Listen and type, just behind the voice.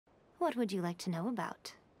What would you like to know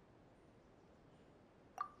about?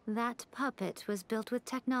 That puppet was built with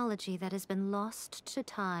technology that has been lost to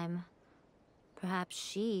time. Perhaps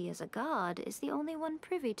she, as a god, is the only one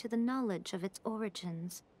privy to the knowledge of its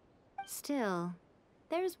origins. Still,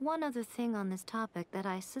 there is one other thing on this topic that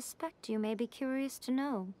I suspect you may be curious to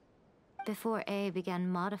know. Before A began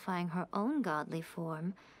modifying her own godly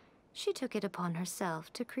form, she took it upon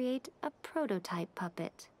herself to create a prototype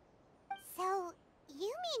puppet. So,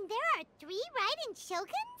 you mean there are 3 Raiden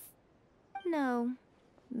Shoguns? No.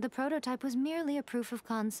 The prototype was merely a proof of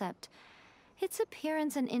concept. Its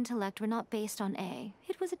appearance and intellect were not based on A.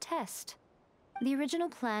 It was a test. The original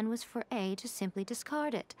plan was for A to simply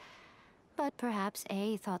discard it. But perhaps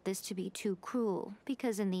A thought this to be too cruel,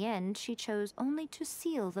 because in the end she chose only to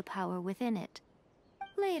seal the power within it.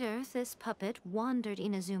 Later, this puppet wandered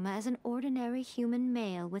Inazuma as an ordinary human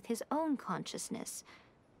male with his own consciousness,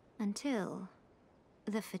 until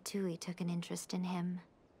the Fatui took an interest in him.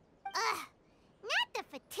 Ugh! Not the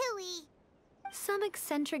Fatui! Some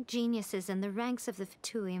eccentric geniuses in the ranks of the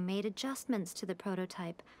Fatui made adjustments to the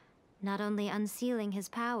prototype, not only unsealing his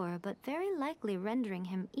power, but very likely rendering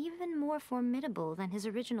him even more formidable than his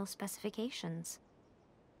original specifications.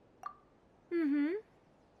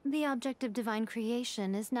 The object of divine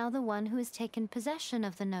creation is now the one who has taken possession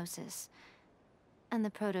of the Gnosis, and the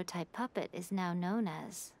prototype puppet is now known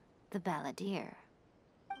as the Balladeer.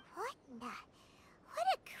 What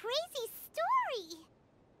a crazy story!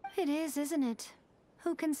 It is, isn't it?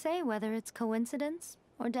 Who can say whether it's coincidence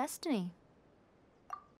or destiny?